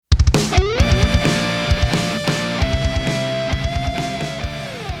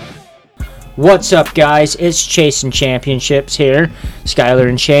What's up, guys? It's Chasin Championships here. Skylar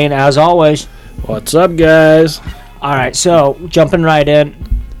and Shane, as always. What's up, guys? All right, so jumping right in,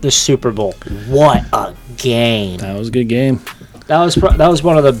 the Super Bowl. What a game! That was a good game. That was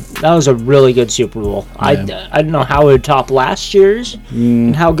a really good Super Bowl. Yeah. I don't know how it would top last year's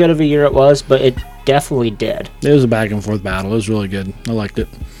and how good of a year it was, but it definitely did. It was a back and forth battle. It was really good. I liked it.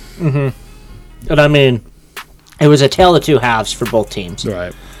 And I mean, it was a tale of two halves for both teams.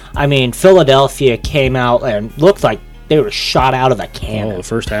 Right. I mean, Philadelphia came out and looked like they were shot out of a cannon. Oh, the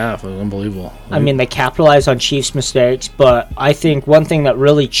first half was unbelievable. I mean, they capitalized on Chiefs' mistakes, but I think one thing that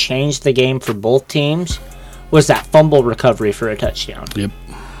really changed the game for both teams was that fumble recovery for a touchdown. Yep.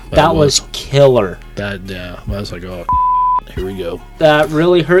 That was killer. I was like, oh, here we go. That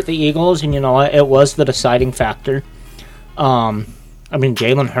really hurt the Eagles, and you know what? It was the deciding factor. I mean,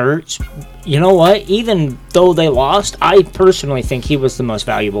 Jalen Hurts, you know what? Even though they lost, I personally think he was the most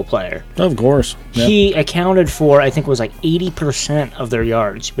valuable player. Of course. Yep. He accounted for, I think it was like 80% of their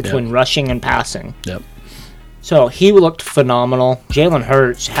yards between rushing and passing. Yep. So he looked phenomenal. Jalen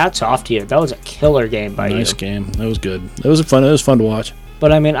Hurts, hats off to you. That was a killer game by you. Nice game. That was good. It was fun to watch.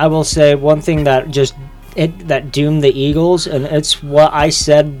 But I mean, I will say one thing that that doomed the Eagles, and it's what I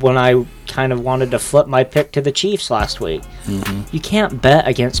said when I kind of wanted to flip my pick to the Chiefs last week. You can't bet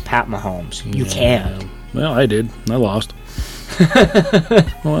against Pat Mahomes. You can't. Well, I did. I lost.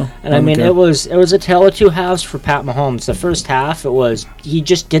 And I mean, it was a tale of two halves for Pat Mahomes. The first half, he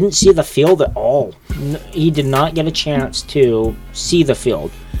just didn't see the field at all. He did not get a chance to see the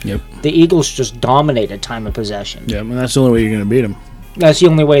field. Yep. The Eagles just dominated time of possession. Yep, and that's the only way you're going to beat them. That's the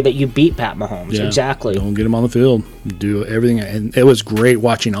only way that you beat Pat Mahomes. Yeah, exactly. Don't get him on the field. Do everything. And it was great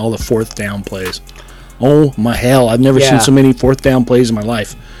watching all the fourth down plays. Oh, my hell. I've never seen so many fourth down plays in my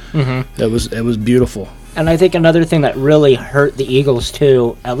life. It was beautiful. And I think another thing that really hurt the Eagles,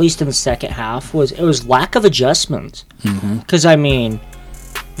 too, at least in the second half, was lack of adjustments. Because, I mean,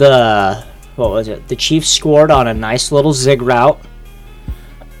 the Chiefs scored on a nice little zig route.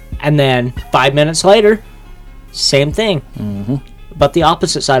 And then 5 minutes later, same thing. But the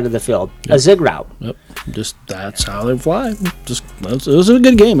opposite side of the field, a zig route. Yep, just that's how they fly. It was a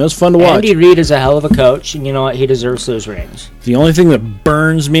good game. It was fun to watch. Andy Reid is a hell of a coach, and you know what? He deserves those rings. The only thing that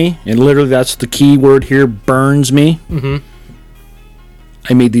burns me, and literally that's the key word here, burns me.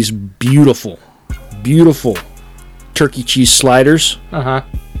 I made these beautiful, beautiful turkey cheese sliders.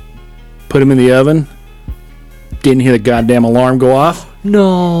 Put them in the oven. Didn't hear the goddamn alarm go off.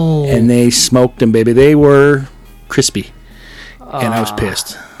 No. And they smoked them, baby. They were crispy. And I was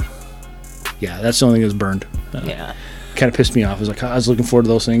pissed. Yeah, that's the only thing that was burned. Kind of pissed me off. I was looking forward to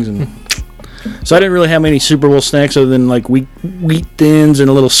those things, and so I didn't really have many Super Bowl snacks other than like wheat thins and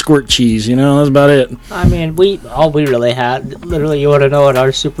a little squirt cheese. You know, that's about it. I mean, all we really had. Literally, you want to know what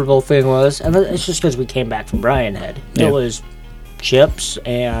our Super Bowl thing was, and it's just because we came back from Brian Head. Yeah. It was chips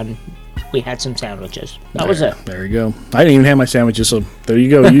and we had some sandwiches. That was it. There you go. I didn't even have my sandwiches, so there you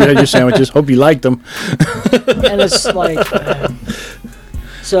go. You had your sandwiches. Hope you liked them. And it's like...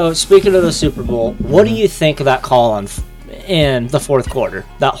 So, speaking of the Super Bowl, what do you think of that call in the fourth quarter?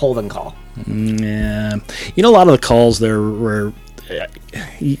 That holding call? Yeah. You know, a lot of the calls there were...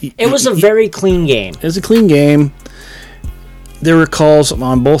 It was a very clean game. It was a clean game. There were calls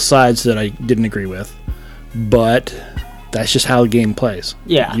on both sides that I didn't agree with, but... That's just how the game plays.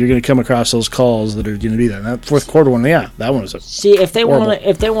 Yeah, you're going to come across those calls that are going to do that. And that fourth quarter one, that one was See, if they want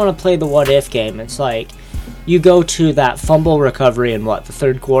to play the what if game, it's like you go to that fumble recovery in the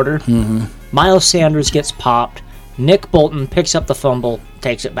third quarter. Miles Sanders gets popped. Nick Bolton picks up the fumble,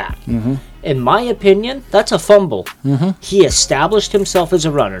 takes it back. In my opinion, that's a fumble. He established himself as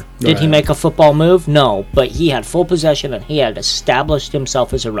a runner. Did he make a football move? No, but he had full possession and he had established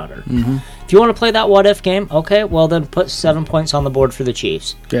himself as a runner. If you want to play that what-if game, okay, well then put 7 points on the board for the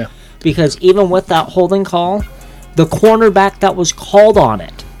Chiefs. Yeah. Because even with that holding call, the cornerback that was called on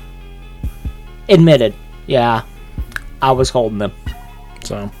it admitted, yeah, I was holding them.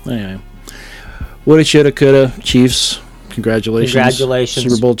 So, anyway. Woulda, shoulda, coulda. Chiefs, congratulations.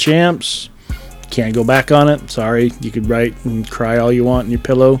 Super Bowl champs. Can't go back on it. Sorry. You could write and cry all you want in your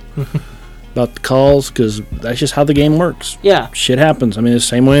pillow about the calls, because that's just how the game works. Yeah. Shit happens. I mean, it's the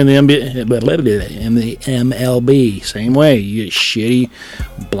same way in the MLB. Same way. You get shitty,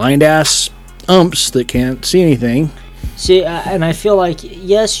 blind-ass umps that can't see anything. See, and I feel like,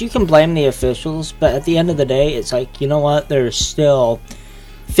 yes, you can blame the officials, but at the end of the day, it's like, you know what? There's still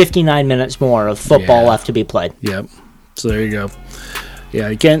 59 minutes more of football left to be played. Yep. So there you go. Yeah,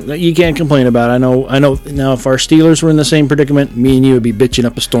 you can't complain about it. I know. Now, if our Steelers were in the same predicament, me and you would be bitching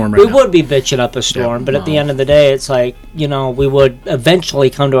up a storm right now. We would be bitching up a storm, but at the end of the day, it's like, we would eventually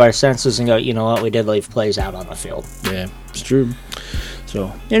come to our senses and go, you know what, we did leave plays out on the field. Yeah, it's true.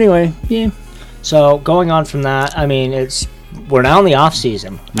 So, anyway, yeah. So, going on from that, I mean, we're now in the off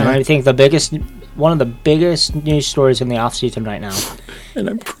season, and I think one of the biggest news stories in the off season right now. And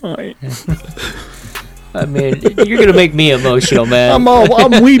I'm crying. I mean, you're gonna make me emotional, man.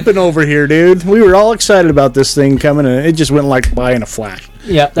 I'm weeping over here, dude. We were all excited about this thing coming, and it just went like by in a flash.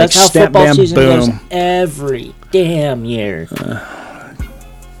 Yeah, that's how football season goes every damn year.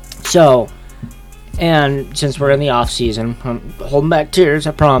 So, and since we're in the off season, I'm holding back tears,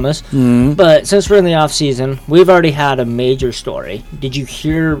 I promise. But since we're in the off season, we've already had a major story. Did you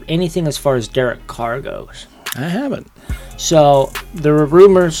hear anything as far as Derek Carr goes? I haven't. So, there were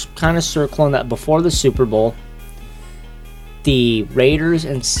rumors kind of circling that before the Super Bowl, the Raiders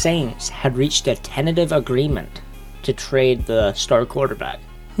and Saints had reached a tentative agreement to trade the star quarterback.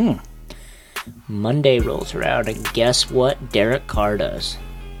 Monday rolls around, and guess what Derek Carr does?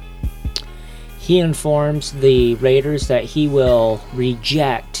 He informs the Raiders that he will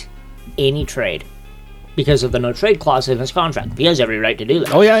reject any trade because of the no-trade clause in his contract. He has every right to do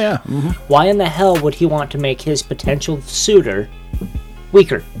that. Oh, yeah. Mm-hmm. Why in the hell would he want to make his potential suitor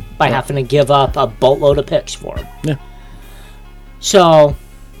weaker by having to give up a boatload of picks for him? Yeah. So,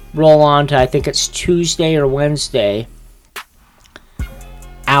 roll on to, I think it's Tuesday or Wednesday,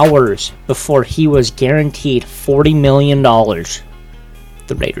 hours before he was guaranteed $40 million,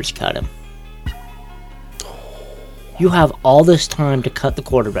 the Raiders cut him. You have all this time to cut the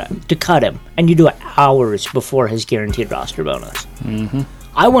quarterback, to cut him, and you do it hours before his guaranteed roster bonus.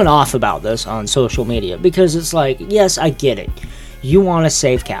 I went off about this on social media because it's like, yes, I get it. You want to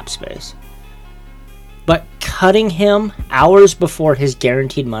save cap space. But cutting him hours before his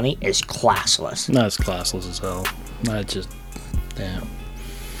guaranteed money is classless. That's classless as hell. Damn.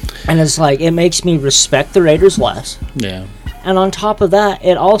 And it's like, it makes me respect the Raiders less. Yeah. And on top of that,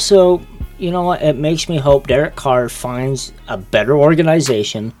 it also... You know what? It makes me hope Derek Carr finds a better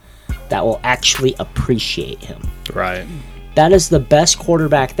organization that will actually appreciate him. Right. That is the best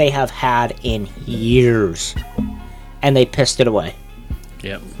quarterback they have had in years. And they pissed it away.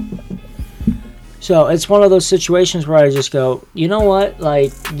 Yep. So it's one of those situations where I just go, you know what?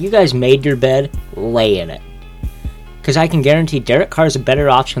 Like, you guys made your bed, lay in it. Because I can guarantee Derek Carr is a better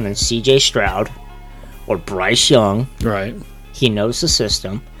option than C.J. Stroud or Bryce Young. Right. He knows the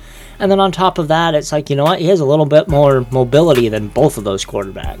system. And then on top of that, it's like, you know what? He has a little bit more mobility than both of those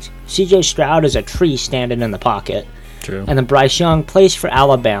quarterbacks. C.J. Stroud is a tree standing in the pocket. True. And then Bryce Young plays for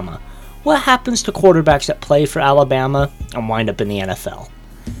Alabama. What happens to quarterbacks that play for Alabama and wind up in the NFL?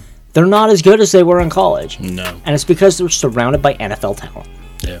 They're not as good as they were in college. No. And it's because they're surrounded by NFL talent.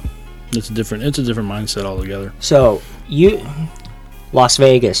 Yeah. It's a different mindset altogether. So, Las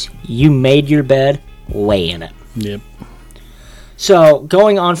Vegas, you made your bed, lay in it. Yep. So,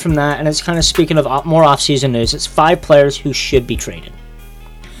 going on from that, and it's kind of speaking of more off-season news, it's 5 players who should be traded.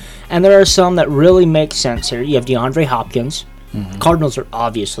 And there are some that really make sense here. You have DeAndre Hopkins. Cardinals are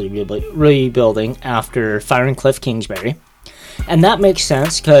obviously rebuilding after firing Cliff Kingsbury. And that makes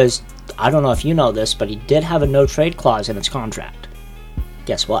sense because, I don't know if you know this, but he did have a no-trade clause in his contract.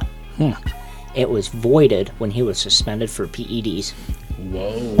 Guess what? It was voided when he was suspended for PEDs.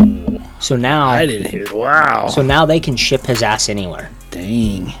 Whoa. So now... I didn't hear. Wow. So now they can ship his ass anywhere.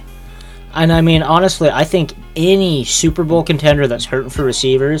 Dang. And I mean, honestly, I think any Super Bowl contender that's hurting for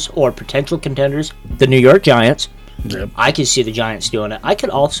receivers or potential contenders, the New York Giants, yep. I could see the Giants doing it. I could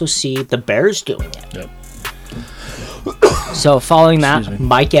also see the Bears doing it. Yep. So following that,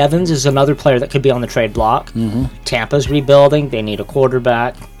 Mike Evans is another player that could be on the trade block. Tampa's rebuilding. They need a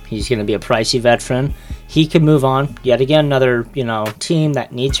quarterback. He's going to be a pricey veteran. He could move on. Yet again, another team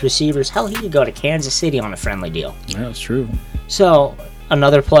that needs receivers. Hell, he could go to Kansas City on a friendly deal. Yeah, that's true. So,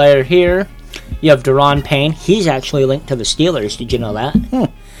 another player here. You have Daron Payne. He's actually linked to the Steelers. Did you know that?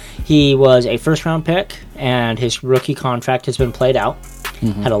 He was a first-round pick, and his rookie contract has been played out.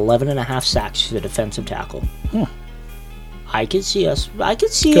 Had 11.5 sacks as a defensive tackle. I could see us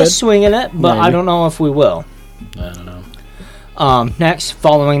swinging it, but maybe. I don't know if we will. I don't know. Next,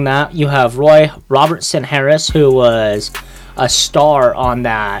 following that, you have Roy Robertson Harris, who was a star on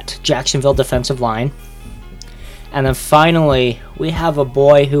that Jacksonville defensive line. And then finally, we have a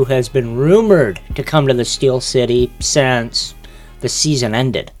boy who has been rumored to come to the Steel City since the season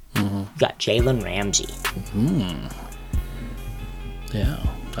ended. We got Jalen Ramsey. Yeah.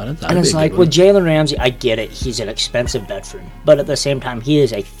 And it's like, with Jalen Ramsey, I get it. He's an expensive veteran. But at the same time, he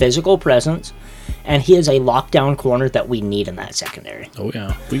is a physical presence. and he is a lockdown corner that we need in that secondary. Oh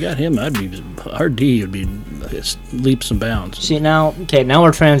yeah, we got him. Our D would be leaps and bounds. See now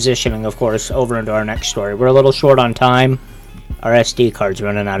we're transitioning, of course, over into our next story. We're a little short on time. Our SD card's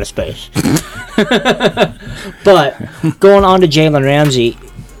running out of space. But going on to Jalen Ramsey,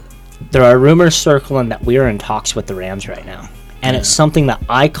 there are rumors circling that we are in talks with the Rams right now, and it's something that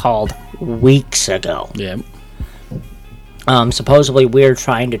I called weeks ago. Yeah. Supposedly, we're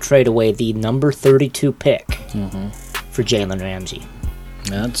trying to trade away the number 32 pick for Jalen Ramsey.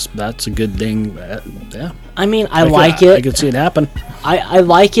 That's a good thing. Yeah. I mean, I like it. I could see it happen. I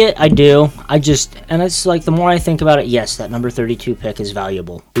like it. I do. And it's like, the more I think about it, yes, that number 32 pick is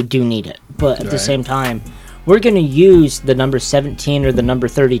valuable. We do need it. But at the same time, we're going to use the number 17 or the number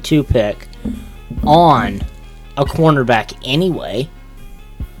 32 pick on a cornerback anyway.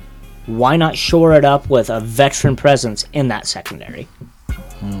 Why not shore it up with a veteran presence in that secondary?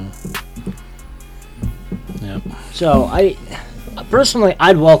 Yep. So, personally,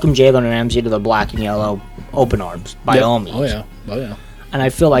 I'd welcome Jalen Ramsey to the black and yellow open arms, by all means. Oh, yeah. And I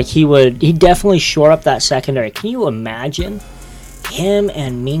feel like he'd definitely shore up that secondary. Can you imagine him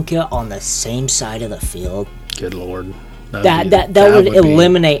and Minka on the same side of the field? Good Lord. That would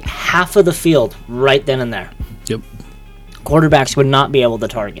eliminate half of the field right then and there. Yep. Quarterbacks would not be able to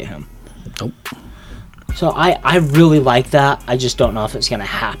target him. Nope. So I really like that. I just don't know if it's going to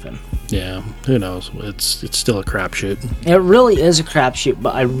happen. Yeah, who knows? It's still a crapshoot. It really is a crapshoot,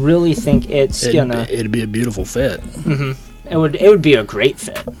 but I really think it'd be a beautiful fit. Mm-hmm. It would be a great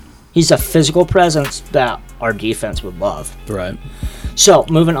fit. He's a physical presence that our defense would love. Right. So,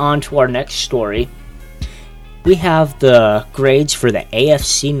 moving on to our next story, we have the grades for the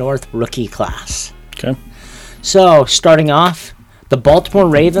AFC North rookie class. Okay. So, starting off, the Baltimore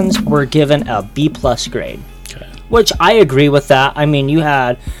Ravens were given a B+ grade. Okay. Which I agree with that. I mean, you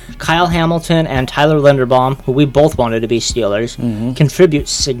had Kyle Hamilton and Tyler Linderbaum, who we both wanted to be Steelers, contribute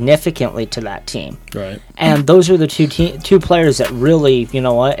significantly to that team. Right. And those are the two players that really,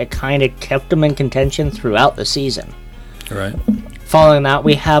 it kind of kept them in contention throughout the season. Right. Following that,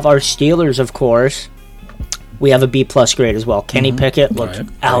 we have our Steelers, of course. We have a B+ grade as well. Kenny Pickett looked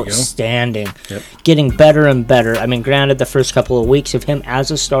outstanding. Yep. Getting better and better. I mean, granted, the first couple of weeks of him as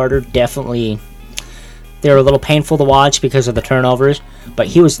a starter definitely, they were a little painful to watch because of the turnovers, but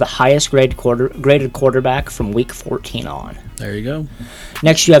he was the highest graded quarterback from week 14 on. There you go.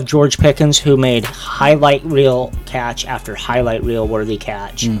 Next, you have George Pickens, who made highlight reel catch after highlight reel worthy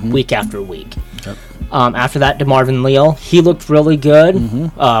catch week after week. Yep. After that, DeMarvin Leal, he looked really good,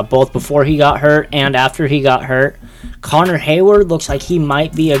 both before he got hurt and after he got hurt. Connor Hayward looks like he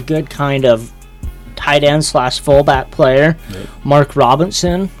might be a good kind of tight end / fullback player. Yep. Mark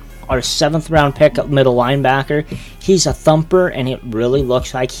Robinson, our 7th round pick at middle linebacker, he's a thumper, and it really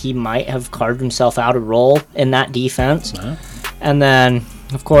looks like he might have carved himself out a role in that defense. And then,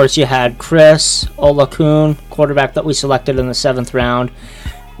 of course, you had Chris Olakun, quarterback that we selected in the 7th round,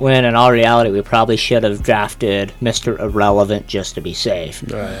 when in all reality we probably should have drafted Mr. Irrelevant just to be safe.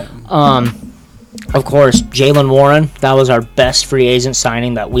 Right. Of course, Jalen Warren, that was our best free agent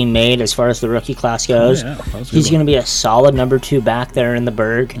signing that we made as far as the rookie class goes. He's going to be a solid number 2 back there in the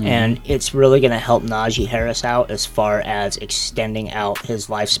Berg, and it's really going to help Najee Harris out as far as extending out his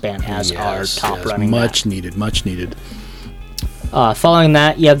lifespan as our top running back. Much needed. Following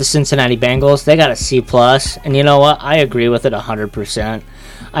that, you have the Cincinnati Bengals. They got a C+, and you know what? I agree with it 100%.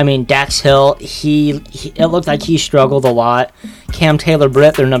 I mean, Dax Hill, it looked like he struggled a lot. Cam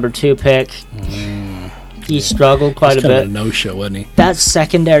Taylor-Britt, their number 2 pick, he struggled quite a bit. Kind of a no-show, wasn't he? That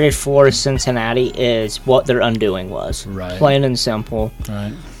secondary for Cincinnati is what their undoing was. Right. Plain and simple.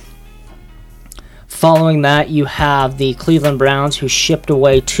 Right. Following that, you have the Cleveland Browns, who shipped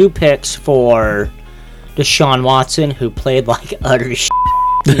away 2 picks for Deshaun Watson, who played like utter shit.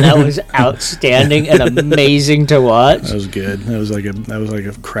 That was outstanding and amazing to watch. That was good. That was like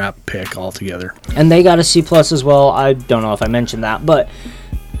a crap pick altogether. And they got a C+ as well. I don't know if I mentioned that, but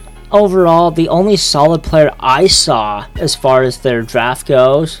overall, the only solid player I saw as far as their draft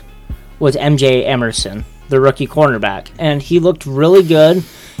goes was MJ Emerson, the rookie cornerback, and he looked really good.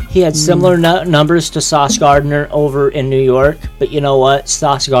 He had similar numbers to Sauce Gardner over in New York, but you know what?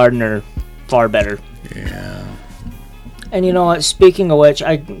 Sauce Gardner, far better. Yeah. And you know what, speaking of which,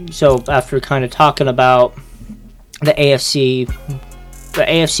 so after kind of talking about the AFC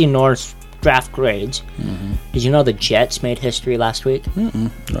North draft grades, did you know the Jets made history last week?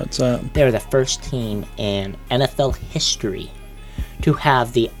 What's that? They were the first team in NFL history to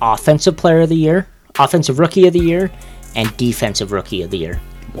have the Offensive Player of the Year, Offensive Rookie of the Year, and Defensive Rookie of the Year.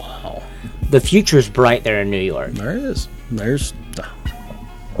 Wow. The future's bright there in New York. There it is.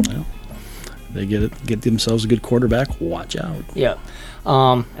 They get themselves a good quarterback. Watch out. Yeah.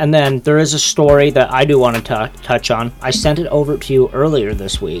 And then there is a story that I do want to touch on. I sent it over to you earlier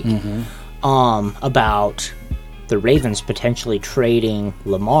this week about the Ravens potentially trading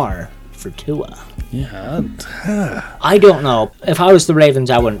Lamar for Tua. Yeah. I don't know. If I was the Ravens,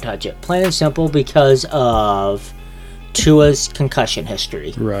 I wouldn't touch it. Plain and simple because of Tua's concussion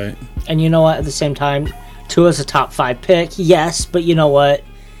history. Right. And you know what? At the same time, Tua's a top 5 pick. Yes, but you know what?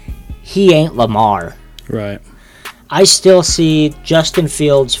 He ain't Lamar. Right. I still see Justin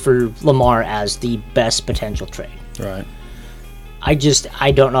Fields for Lamar as the best potential trade. Right. I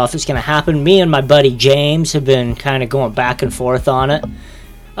don't know if it's going to happen. Me and my buddy James have been kind of going back and forth on it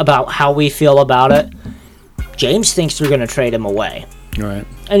about how we feel about it. James thinks they're going to trade him away. Right.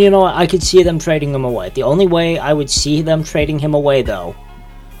 And you know what? I could see them trading him away. The only way I would see them trading him away, though,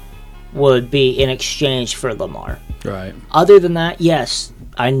 would be in exchange for Lamar. Right. Other than that, yes,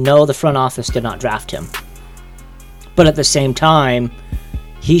 I know the front office did not draft him. But at the same time,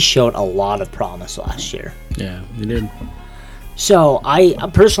 he showed a lot of promise last year. Yeah, he did. So, I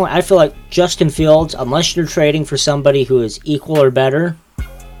feel like Justin Fields, unless you're trading for somebody who is equal or better,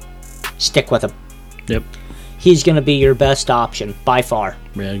 stick with him. Yep. He's going to be your best option, by far.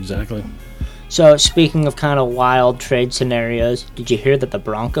 Yeah, exactly. So, speaking of kind of wild trade scenarios, did you hear that the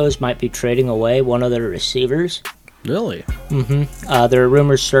Broncos might be trading away one of their receivers? Really? Mm-hmm. There are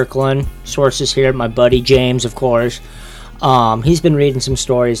rumors circling. Sources here, my buddy James, of course. He's been reading some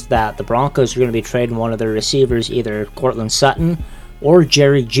stories that the Broncos are going to be trading one of their receivers, either Cortland Sutton or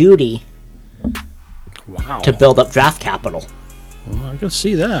Jerry Jeudy, to build up draft capital. Well, I can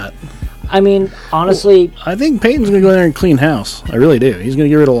see that. I mean, honestly... Well, I think Peyton's going to go there and clean house. I really do. He's going to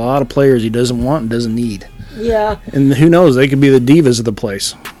get rid of a lot of players he doesn't want and doesn't need. Yeah. And who knows, they could be the divas of the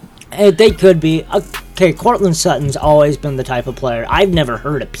place. They could be. Okay, Cortland Sutton's always been the type of player. I've never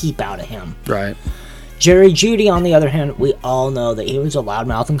heard a peep out of him. Right. Jerry Jeudy, on the other hand, we all know that he was a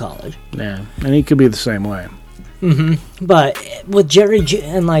loudmouth in college. Yeah, and he could be the same way. Mm-hmm. But with Jerry Jeudy,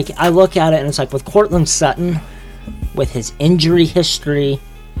 and I look at it and it's like with Cortland Sutton, with his injury history,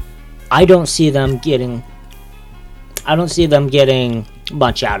 I don't see them getting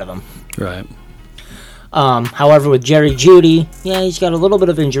much out of him. Right. However, with Jerry Jeudy, yeah, he's got a little bit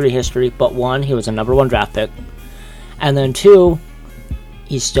of injury history, but one, he was a number 1 draft pick. And then 2,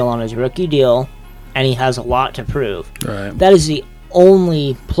 he's still on his rookie deal, and he has a lot to prove. Right. That is the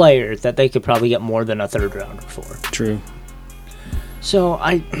only player that they could probably get more than a 3rd rounder for. True. So,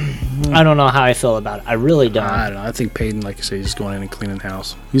 I don't know how I feel about it. I really don't. I don't know. I think Peyton, like I say, he's going in and cleaning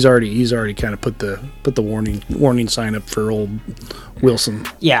house. He's already kind of put the warning sign up for old Wilson.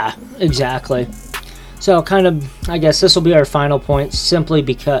 Yeah, exactly. So, kind of, I guess this will be our final point, simply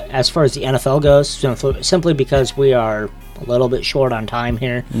because, as far as the NFL goes, simply because we are a little bit short on time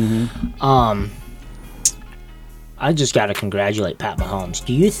here. Mm-hmm. I just got to congratulate Pat Mahomes.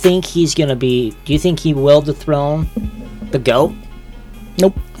 Do you think do you think he will dethrone the GOAT?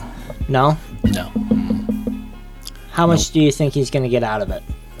 Nope. No? No. How much do you think he's going to get out of it?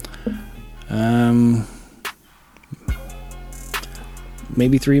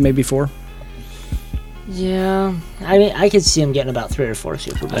 Maybe 3, maybe 4. Yeah, I mean, I could see him getting about 3 or 4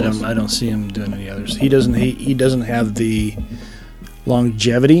 Super Bowls. I don't see him doing any others. He doesn't have the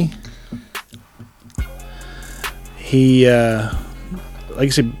longevity. He, like I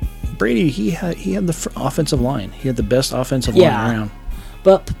said, Brady. He had the offensive line. He had the best offensive line around.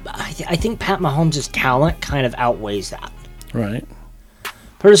 But I think Pat Mahomes' talent kind of outweighs that. Right.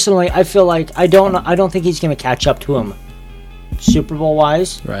 Personally, I feel like I don't think he's going to catch up to him Super Bowl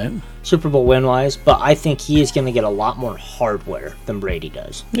wise. Right. Super Bowl win-wise, but I think he is going to get a lot more hardware than Brady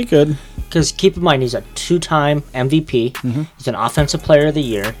does. He could. Because keep in mind, he's a 2-time MVP. Mm-hmm. He's an Offensive Player of the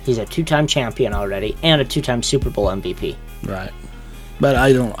Year. He's a 2-time champion already, and a 2-time Super Bowl MVP. Right. But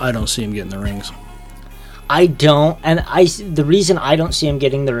I don't see him getting the rings. I don't, and the reason I don't see him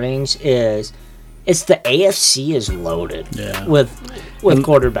getting the rings is it's the AFC is loaded with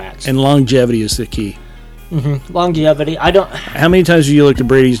quarterbacks. And longevity is the key. Mm-hmm. Longevity. How many times have you looked at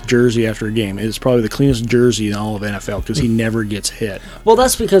Brady's jersey after a game? It's probably the cleanest jersey in all of NFL because he never gets hit. Well,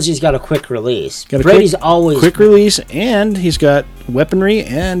 that's because he's got a quick release. Brady's always quick release, and he's got weaponry,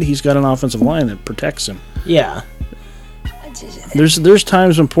 and he's got an offensive line that protects him. Yeah. There's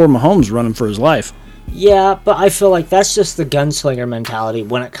times when poor Mahomes running for his life. Yeah, but I feel like that's just the gunslinger mentality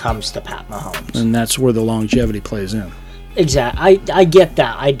when it comes to Pat Mahomes. And that's where the longevity plays in. Exactly. I get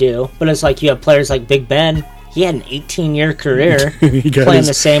that. I do. But it's like you have players like Big Ben. he had an 18-year career playing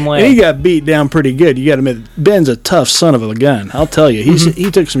the same way. And he got beat down pretty good. You got to admit, Ben's a tough son of a gun. I'll tell you. He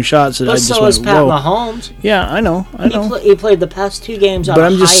took some shots that but I just so went, is Pat whoa. Mahomes. Yeah, I know. He played the past 2 games on but a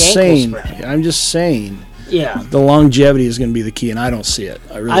I'm just high saying. ankle sprain. I'm just saying. Yeah. The longevity is going to be the key, and I don't see it.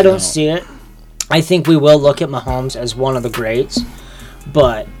 I don't see it. I think we will look at Mahomes as one of the greats,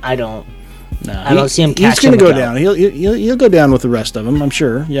 but I don't see him catching. He's going to go down. He'll go down with the rest of them, I'm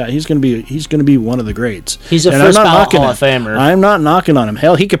sure. Yeah, he's going to be one of the greats. He's a first ballot Hall of Famer. I'm not knocking on him.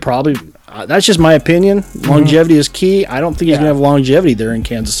 Hell, he could probably. That's just my opinion. Longevity is key. I don't think he's going to have longevity there in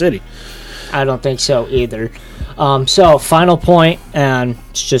Kansas City. I don't think so either. So, final point, and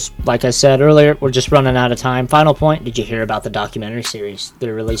it's just like I said earlier, we're just running out of time. Final point, did you hear about the documentary series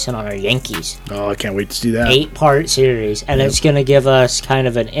they're releasing on our Yankees? Oh, I can't wait to see that. 8-part series, and it's going to give us kind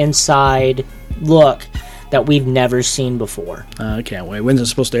of an inside look that we've never seen before. I can't wait. When's it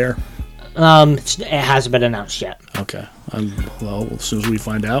supposed to air? It hasn't been announced yet. Okay. Well, as soon as we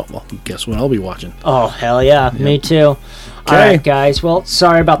find out, well, guess what I'll be watching. Oh, hell yeah. Yep. Me too. Okay. All right, guys. Well,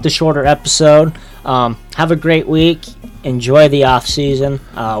 sorry about the shorter episode. Have a great week. Enjoy the off season.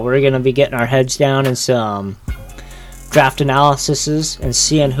 We're going to be getting our heads down in some draft analyses and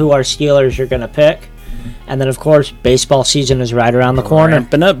seeing who our Steelers are going to pick. And then, of course, baseball season is right around the corner.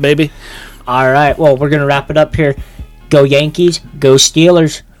 Ramping up, baby. All right. Well, we're going to wrap it up here. Go Yankees. Go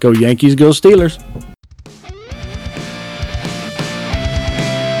Steelers. Go Yankees. Go Steelers.